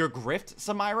is like your grift,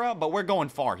 Samyra, but we're going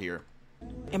far here.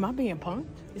 Am I being punked?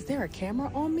 Is there a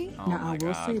camera on me? Oh now, my I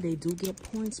will God. say they do get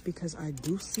points because I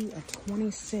do see a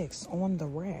 26 on the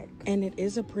rack. And it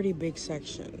is a pretty big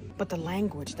section. But the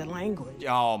language.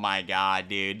 Oh my God,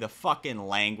 dude. The fucking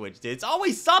language, dude. It's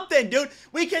always something, dude.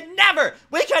 We could never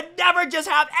just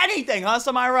have anything, huh,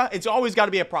 Samyra? It's always got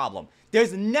to be a problem.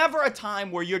 There's never a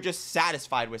time where you're just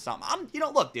satisfied with something.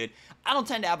 Look, dude, I don't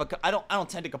tend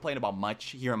to complain about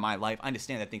much here in my life. I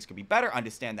understand that things could be better. I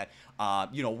understand that,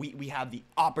 we have the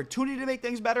opportunity to make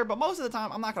things better. But most of the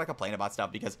time, I'm not going to complain about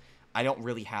stuff because I don't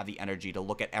really have the energy to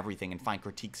look at everything and find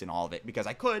critiques in all of it because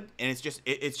I could, and it's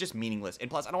just meaningless. And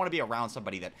plus, I don't want to be around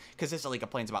somebody that consistently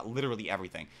complains about literally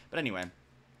everything. But anyway.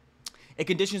 It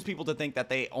conditions people to think that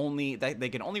they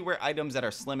can only wear items that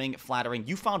are slimming, flattering.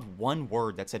 You found one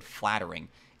word that said flattering,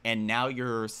 and now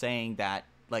you're saying that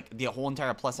like the whole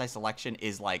entire plus size selection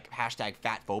is like hashtag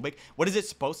fat phobic. What is it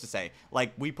supposed to say?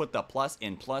 Like we put the plus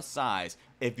in plus size.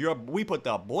 We put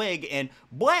the blig in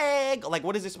blig. Like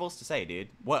what is it supposed to say, dude?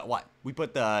 What? We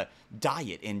put the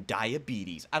diet in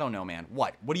diabetes. I don't know, man.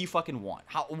 What do you fucking want?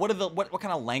 What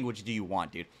kind of language do you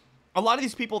want, dude? A lot of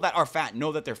these people that are fat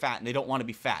know that they're fat and they don't want to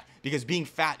be fat because being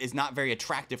fat is not very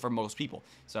attractive for most people.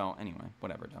 So anyway,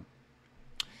 whatever, dumb.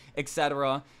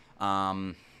 Etc.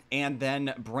 And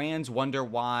then brands wonder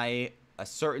why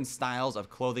certain styles of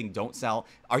clothing don't sell.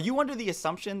 Are you under the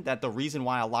assumption that the reason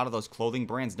why a lot of those clothing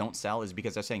brands don't sell is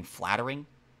because they're saying flattering?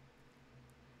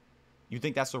 You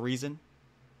think that's the reason?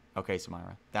 Okay,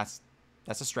 Samyra, that's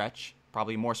a stretch.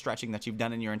 Probably more stretching that you've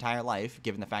done in your entire life,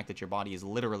 given the fact that your body is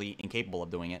literally incapable of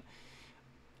doing it.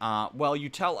 Well, you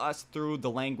tell us through the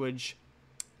language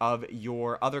of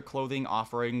your other clothing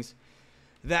offerings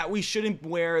that we shouldn't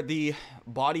wear the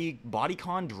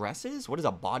bodycon dresses. What is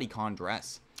a bodycon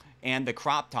dress? And the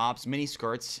crop tops, mini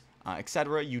skirts,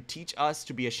 etc. You teach us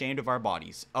to be ashamed of our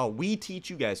bodies. Oh, we teach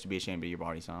you guys to be ashamed of your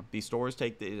bodies, huh? These stores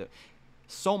take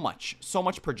so much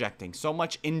projecting, so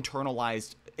much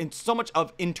internalized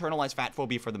fat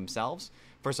phobia for themselves,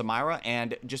 for Samyra,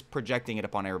 and just projecting it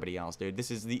upon everybody else, dude. This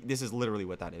is literally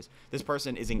what that is. This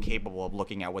person is incapable of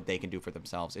looking at what they can do for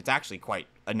themselves. It's actually quite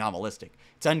anomalistic.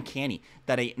 It's uncanny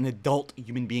that an adult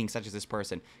human being such as this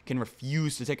person can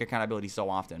refuse to take accountability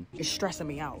so often. It's stressing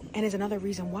me out. And it's another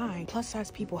reason why plus size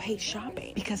people hate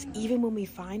shopping. Because even when we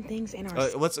find things in our...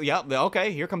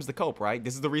 Okay, here comes the cope, right?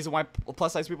 This is the reason why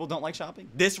plus size people don't like shopping.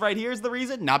 This right here is the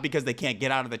reason, not because they can't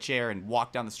get out of the chair and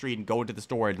walk down the street and go into the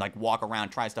store and like walk around,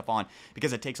 try stuff on,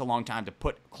 because it takes a long time to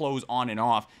put clothes on and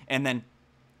off, and then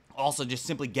also just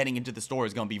simply getting into the store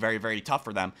is going to be very, very tough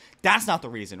for them. That's not the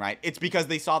reason, right? It's because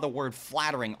they saw the word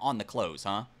flattering on the clothes,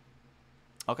 huh?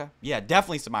 Okay. Yeah,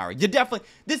 definitely, Samyra.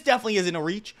 This definitely isn't a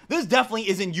reach. This definitely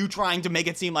isn't you trying to make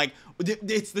it seem like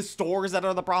it's the stores that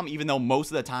are the problem, even though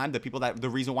most of the time the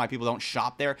reason why people don't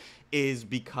shop there is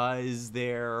because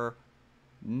they're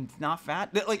not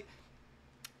fat. Like,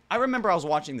 I remember I was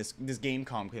watching this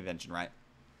Gamescom convention, right?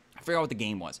 I forgot what the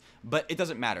game was, but it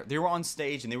doesn't matter. They were on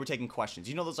stage and they were taking questions.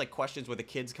 You know those like questions where the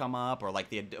kids come up or like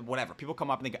the whatever. People come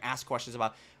up and they ask questions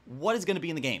about what is going to be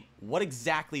in the game. What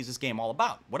exactly is this game all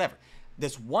about? Whatever.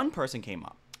 This one person came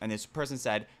up and this person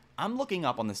said, I'm looking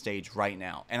up on the stage right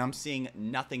now and I'm seeing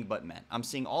nothing but men. I'm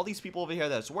seeing all these people over here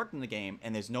that's worked in the game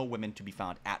and there's no women to be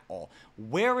found at all.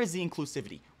 Where is the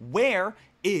inclusivity? Where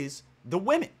is the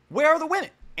women? Where are the women?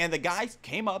 And the guy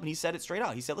came up and he said it straight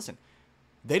out. He said, listen,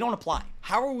 they don't apply.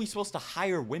 How are we supposed to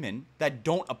hire women that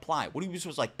don't apply? What are we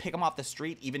supposed to like pick them off the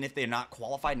street even if they're not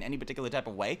qualified in any particular type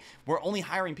of way? We're only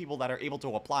hiring people that are able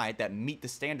to apply that meet the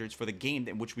standards for the game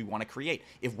in which we want to create.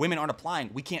 If women aren't applying,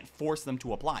 we can't force them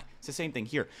to apply. It's the same thing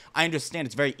here. I understand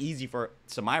it's very easy for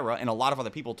Samyra and a lot of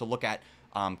other people to look at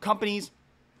companies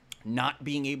not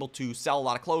being able to sell a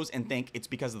lot of clothes and think it's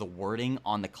because of the wording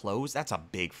on the clothes. That's a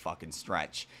big fucking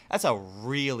stretch. That's a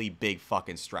really big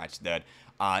fucking stretch, dude.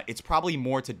 It's probably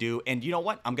more to do, and you know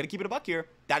what? I'm gonna keep it a buck here.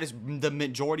 That is the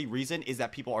majority reason is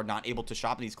that people are not able to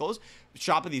shop in these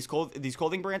these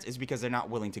clothing brands is because they're not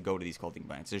willing to go to these clothing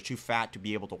brands. They're too fat to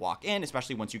be able to walk in,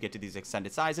 especially once you get to these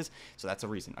extended sizes. So that's a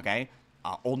reason, okay?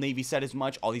 Old Navy said as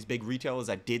much. All these big retailers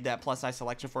that did that plus size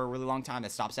selection for a really long time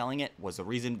that stopped selling it was the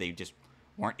reason. They just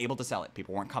weren't able to sell it.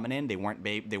 People weren't coming in. They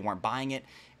weren't buying it,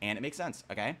 and it makes sense.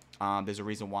 Okay, there's a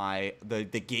reason why the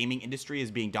gaming industry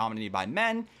is being dominated by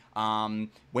men.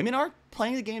 Women are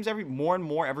playing the games more and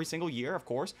more every single year, of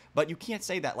course, but you can't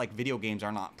say that like video games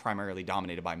are not primarily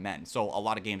dominated by men. So a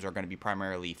lot of games are going to be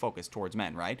primarily focused towards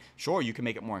men, right? Sure, you can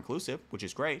make it more inclusive, which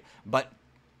is great, but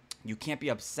you can't be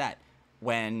upset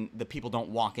when the people don't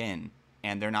walk in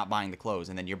and they're not buying the clothes,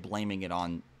 and then you're blaming it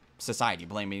on society,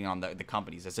 blaming it on the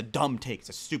companies. It's a dumb take. It's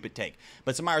a stupid take.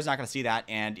 But Samyra's not going to see that,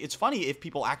 and it's funny if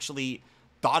people actually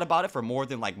thought about it for more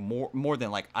than like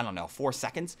I don't know 4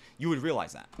 seconds, you would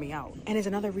realize that. Me out. And it's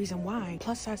another reason why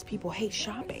plus size people hate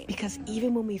shopping, because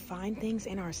even when we find things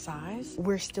in our size,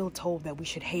 we're still told that we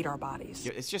should hate our bodies.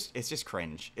 It's just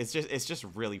cringe. It's just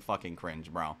really fucking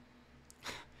cringe, bro.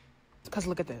 Because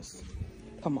look at this.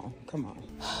 Come on.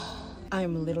 I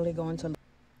am literally going to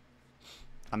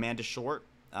Amanda Short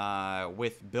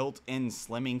with built-in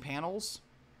slimming panels.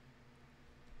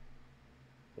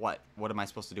 What am I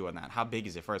supposed to do on that? How big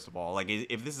is it, first of all? Like,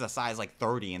 if this is a size like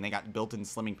 30 and they got built-in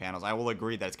slimming panels, I will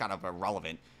agree that it's kind of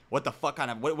irrelevant. What the fuck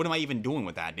what am I even doing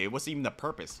with that, dude? What's even the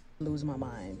purpose? lose my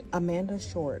mind. Amanda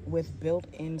Short with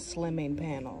built-in slimming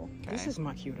panel. Okay. This is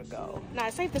my cue to go. Now,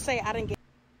 it's safe to say I didn't get...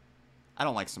 I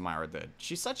don't like Samyra, dude.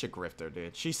 She's such a grifter,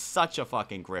 dude. She's such a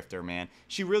fucking grifter, man.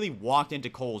 She really walked into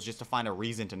Kohl's just to find a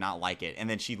reason to not like it, and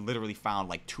then she literally found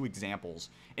like 2 examples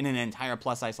in an entire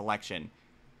plus-size selection.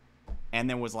 And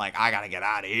then was like, I gotta get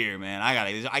out of here, man.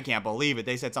 I can't believe it.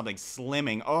 They said something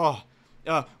slimming. Oh,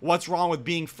 what's wrong with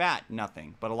being fat?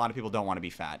 Nothing. But a lot of people don't want to be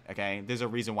fat, okay? There's a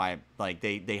reason why, like,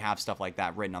 they have stuff like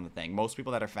that written on the thing. Most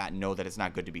people that are fat know that it's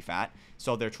not good to be fat,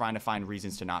 so they're trying to find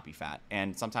reasons to not be fat.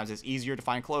 And sometimes it's easier to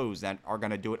find clothes that are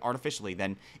gonna do it artificially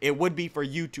than it would be for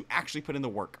you to actually put in the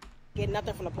work. Get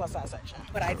nothing from the plus size section,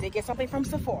 but I did get something from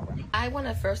Sephora. I want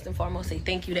to first and foremost say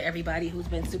thank you to everybody who's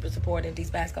been super supportive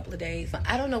these past couple of days.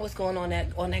 I don't know what's going on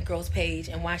that girl's page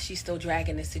and why she's still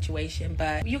dragging this situation,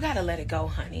 but you gotta let it go,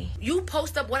 honey. You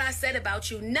post up what I said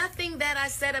about you. Nothing that I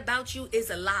said about you is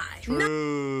a lie.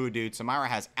 True, dude. Samyra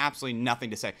has absolutely nothing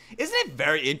to say. Isn't it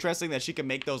very interesting that she can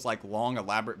make those like long,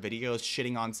 elaborate videos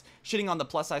shitting on the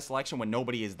plus size selection when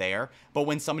nobody is there, but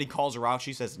when somebody calls her out,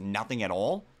 she says nothing at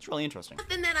all? It's really interesting.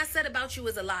 Nothing that I said about you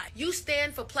is a lie. You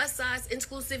stand for plus size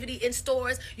exclusivity in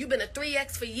stores. You've been a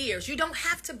 3X for years. You don't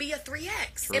have to be a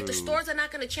 3X. True. If the stores are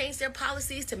not going to change their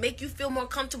policies to make you feel more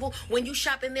comfortable when you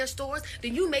shop in their stores,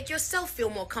 then you make yourself feel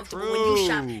more comfortable when you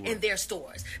shop in their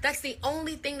stores. That's the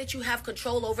only thing that you have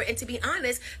control over. And to be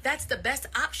honest, that's the best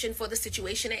option for the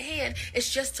situation at hand.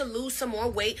 It's just to lose some more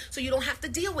weight so you don't have to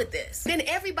deal with this. Then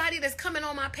everybody that's coming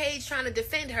on my page trying to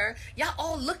defend her, y'all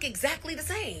all look exactly the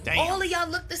same. Damn. All of y'all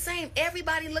look the same.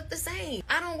 Everybody look the same.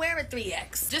 I don't wear a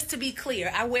 3X. Just to be clear,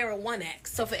 I wear a 1X.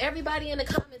 So for everybody in the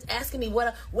comments asking me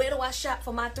where do I shop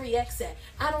for my 3X at,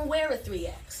 I don't wear a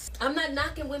 3X. I'm not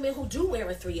knocking women who do wear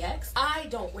a 3X. I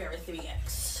don't wear a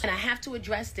 3X. And I have to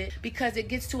address it because it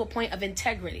gets to a point of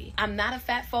integrity. I'm not a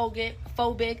fat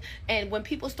phobic, and when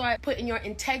people start putting your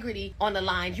integrity on the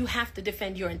line, you have to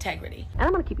defend your integrity. And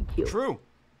I'm gonna keep it cute.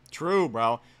 True,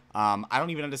 bro. I don't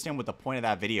even understand what the point of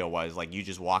that video was. Like, you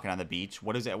just walking on the beach.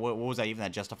 What is it? What was that even,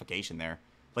 that justification there?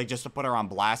 Like, just to put her on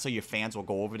blast so your fans will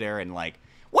go over there and, like,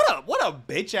 what a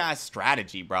bitch-ass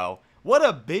strategy, bro. What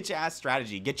a bitch-ass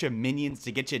strategy. Get your minions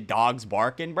to get your dogs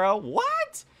barking, bro.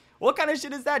 What? What kind of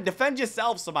shit is that? Defend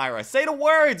yourself, Samyra. Say the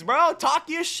words, bro. Talk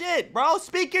your shit, bro.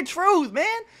 Speak your truth,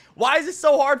 man. Why is it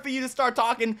so hard for you to start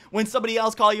talking when somebody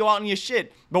else call you out on your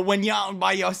shit? But when you're out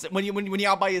by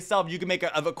yourself, you can make a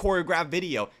choreographed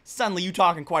video. Suddenly you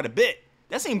talking quite a bit.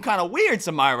 That seemed kind of weird,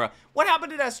 Samyra. What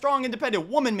happened to that strong, independent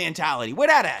woman mentality? Where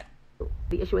that at?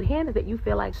 The issue at hand is that you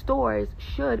feel like stores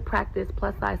should practice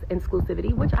plus size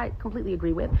exclusivity, which I completely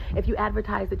agree with. If you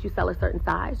advertise that you sell a certain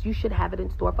size, you should have it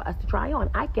in store for us to try on.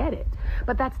 I get it.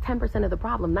 But that's 10% of the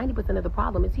problem. 90% of the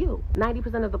problem is you.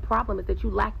 90% of the problem is that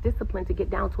you lack discipline to get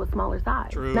down to a smaller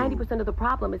size. True. 90% of the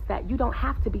problem is that you don't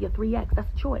have to be a 3X.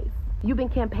 That's a choice. You've been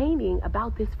campaigning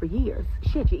about this for years.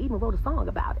 Shit, you even wrote a song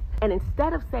about it. And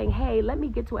instead of saying, hey, let me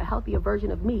get to a healthier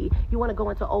version of me, you want to go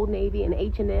into Old Navy and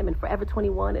H&M and Forever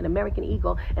 21 and American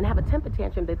Eagle and have a temper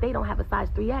tantrum that they don't have a size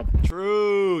 3X.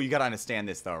 True. You got to understand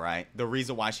this, though, right? The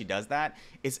reason why she does that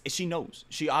is she knows.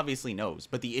 She obviously knows.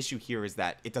 But the issue here is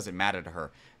that it doesn't matter to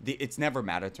her. It's never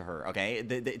mattered to her,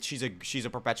 okay? She's a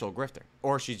perpetual grifter.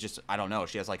 Or she's just, I don't know,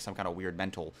 she has like some kind of weird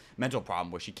mental problem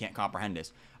where she can't comprehend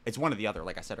this. It's one or the other,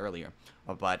 like I said earlier.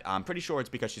 But I'm pretty sure it's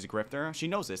because she's a grifter. She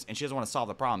knows this, and she doesn't want to solve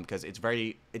the problem because it's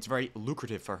very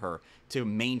lucrative for her to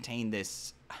maintain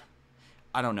this,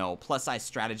 I don't know, plus-size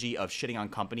strategy of shitting on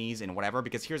companies and whatever.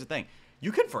 Because here's the thing.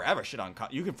 You can forever shit on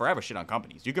companies. You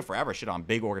can forever shit on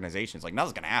big organizations. Like,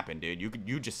 nothing's gonna happen, dude.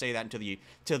 You just say that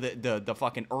until the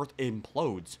fucking earth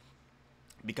implodes,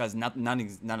 because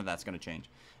none of that's gonna change.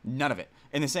 None of it.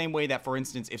 In the same way that, for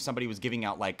instance, if somebody was giving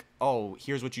out like, oh,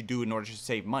 here's what you do in order to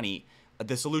save money,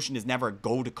 the solution is never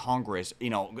go to Congress, you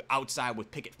know, outside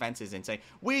with picket fences and say,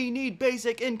 we need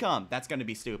basic income. That's going to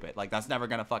be stupid. Like, that's never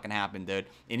going to fucking happen, dude.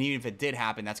 And even if it did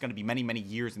happen, that's going to be many, many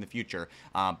years in the future.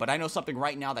 But I know something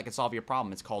right now that can solve your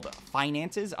problem. It's called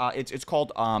finances. It's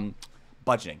called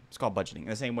budgeting. It's called budgeting. In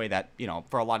the same way that, you know,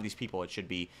 for a lot of these people, it should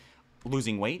be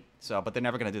losing weight. But they're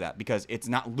never going to do that because it's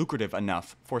not lucrative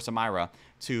enough for Samyra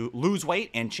to lose weight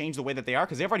and change the way that they are,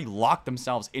 because they've already locked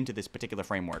themselves into this particular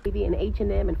framework. Maybe in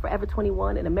H&M and Forever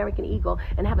 21 and American Eagle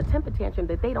and have a temper tantrum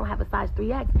that they don't have a size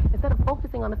 3X, instead of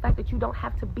focusing on the fact that you don't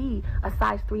have to be a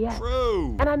size 3X.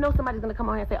 True. And I know somebody's going to come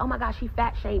on here and say, oh my gosh, she's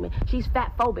fat shaming. She's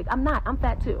fat phobic. I'm not. I'm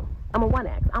fat too. I'm a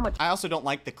 1X. I also don't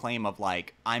like the claim of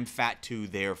like, I'm fat too,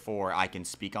 therefore I can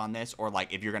speak on this. Or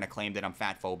like, if you're going to claim that I'm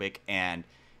fat phobic and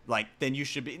like, then you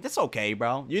should be. That's okay,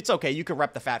 bro. It's okay. You can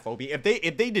rep the fat phobia.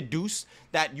 If they deduce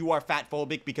that you are fat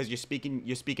phobic because you're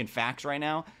speaking facts right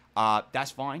now,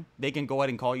 that's fine. They can go ahead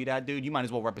and call you that, dude. You might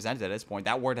as well represent it at this point.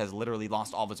 That word has literally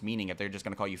lost all of its meaning if they're just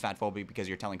gonna call you fat phobic because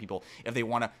you're telling people if they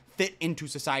want to fit into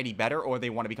society better or they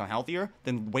want to become healthier,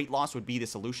 then weight loss would be the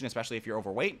solution, especially if you're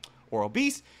overweight or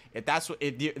obese. If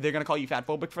they're gonna call you fat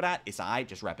phobic for that, it's alright.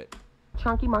 Just rep it.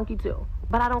 Chunky monkey too.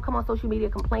 But I don't come on social media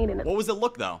complaining. What was the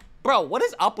look though? Bro, what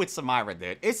is up with Samyra,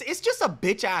 dude? It's just a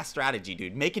bitch-ass strategy,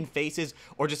 dude. Making faces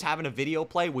or just having a video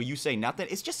play where you say nothing.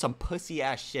 It's just some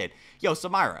pussy-ass shit. Yo,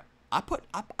 Samyra,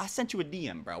 I sent you a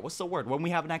DM, bro. What's the word? When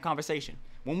we having that conversation?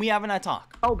 When we having that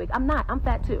talk? Oh, big. I'm not. I'm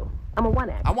fat too. I'm a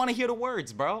 1X. I want to hear the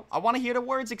words, bro. I want to hear the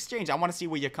words exchange. I want to see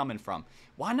where you're coming from.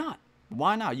 Why not?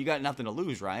 Why not? You got nothing to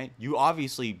lose, right? You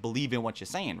obviously believe in what you're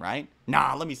saying, right?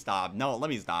 Nah, let me stop. No,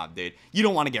 let me stop, dude. You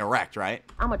don't want to get wrecked, right?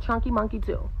 I'm a chunky monkey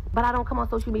too. But I don't come on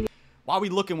social media. Why are we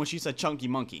looking when she said chunky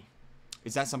monkey?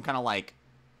 Is that some kind of like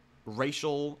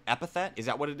racial epithet? Is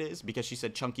that what it is? Because she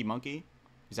said chunky monkey?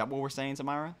 Is that what we're saying,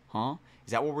 Samyra? Huh?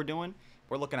 Is that what we're doing?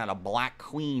 We're looking at a black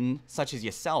queen such as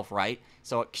yourself, right?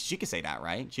 So she could say that,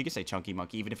 right? She could say chunky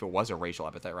monkey even if it was a racial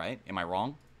epithet, right? Am I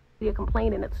wrong? You're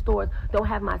complaining that the stores don't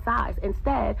have my size.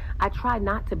 Instead, I try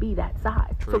not to be that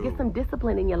size. True. So get some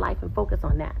discipline in your life and focus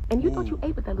on that. And you thought you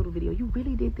ate with that little video. You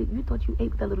really did. You thought you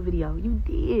ate with that little video. You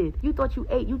did. You thought you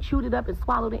ate. You chewed it up and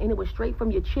swallowed it, and it was straight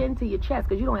from your chin to your chest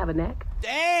because you don't have a neck.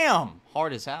 Damn!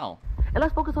 Hard as hell. And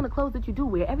let's focus on the clothes that you do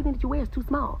wear. Everything that you wear is too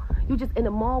small. You just in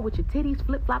the mall with your titties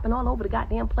flip-flopping all over the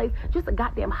goddamn place. Just a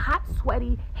goddamn hot,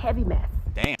 sweaty, heavy mess.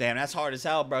 Damn, that's hard as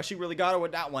hell, bro. She really got her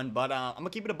with that one. But I'm gonna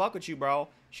keep it a buck with you, bro.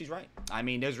 She's right. I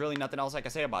mean, there's really nothing else I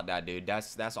can say about that, dude.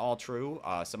 That's all true.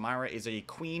 Samyra is a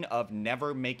queen of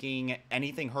never making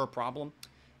anything her problem.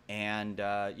 And,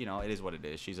 you know, it is what it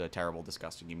is. She's a terrible,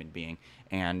 disgusting human being.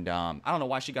 And I don't know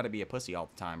why she got to be a pussy all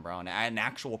the time, bro. And an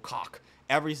actual cock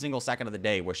every single second of the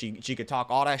day where she could talk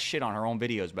all that shit on her own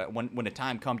videos. But when the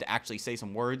time come to actually say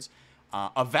some words,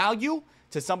 a value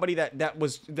to somebody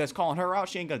that's calling her out,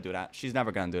 she ain't gonna do that. She's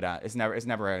never gonna do that. It's never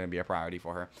gonna be a priority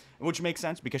for her, which makes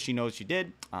sense because she knows she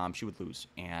did. She would lose,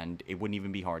 and it wouldn't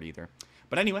even be hard either.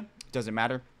 But anyway, doesn't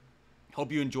matter.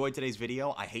 Hope you enjoyed today's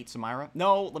video. I hate Samyra.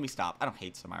 No, let me stop. I don't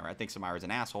hate Samyra. I think Samyra's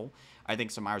an asshole. I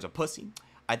think Samyra's a pussy.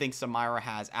 I think Samyra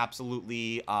has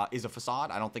absolutely is a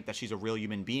facade. I don't think that she's a real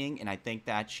human being, and I think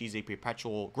that she's a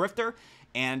perpetual grifter.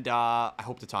 And I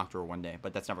hope to talk to her one day,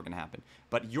 but that's never going to happen.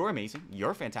 But you're amazing.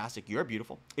 You're fantastic. You're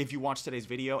beautiful. If you watched today's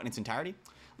video in its entirety,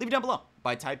 leave it down below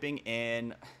by typing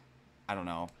in, I don't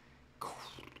know,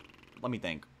 let me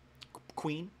think,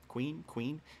 queen,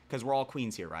 because we're all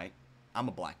queens here, right? I'm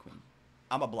a black queen.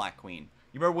 I'm a black queen.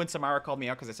 You remember when Samyra called me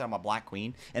out because I said I'm a black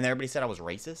queen, and everybody said I was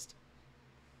racist?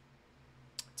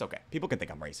 It's okay. People can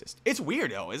think I'm racist. It's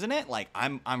weird though, isn't it? Like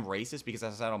I'm racist because I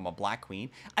said I'm a black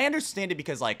queen. I understand it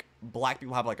because like black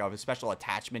people have like a special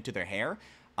attachment to their hair.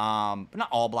 But not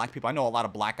all black people. I know a lot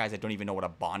of black guys that don't even know what a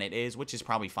bonnet is, which is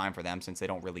probably fine for them since they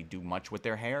don't really do much with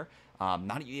their hair.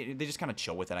 They just kind of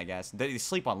chill with it, I guess. They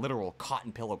sleep on literal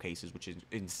cotton pillowcases, which is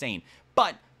insane.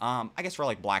 But I guess for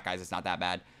like black guys, it's not that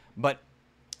bad. But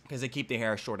because they keep their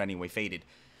hair short anyway, faded.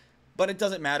 But it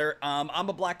doesn't matter. I'm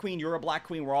a black queen. You're a black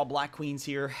queen. We're all black queens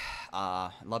here.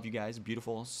 Love you guys.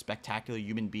 Beautiful, spectacular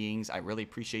human beings. I really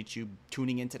appreciate you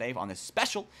tuning in today on this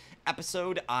special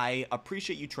episode. I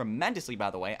appreciate you tremendously, by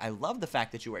the way. I love the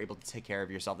fact that you were able to take care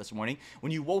of yourself this morning.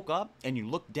 When you woke up and you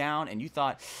looked down and you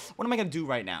thought, what am I going to do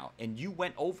right now? And you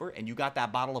went over and you got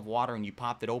that bottle of water and you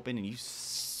popped it open and you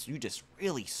just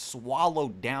really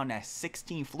swallowed down that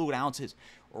 16 fluid ounces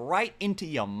right into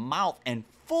your mouth and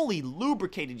fully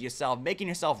lubricated yourself, making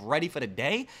yourself ready for the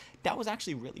day. That was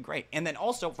actually really great. And then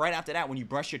also right after that, when you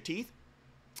brush your teeth,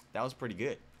 that was pretty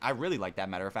good. I really like that.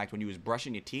 Matter of fact, when you was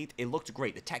brushing your teeth, it looked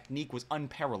great. The technique was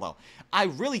unparalleled. I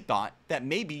really thought that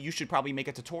maybe you should probably make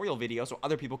a tutorial video so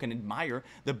other people can admire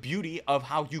the beauty of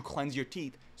how you cleanse your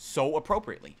teeth so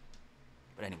appropriately.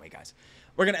 But anyway, guys,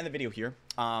 we're going to end the video here.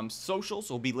 Socials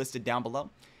will be listed down below.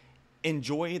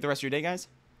 Enjoy the rest of your day, guys.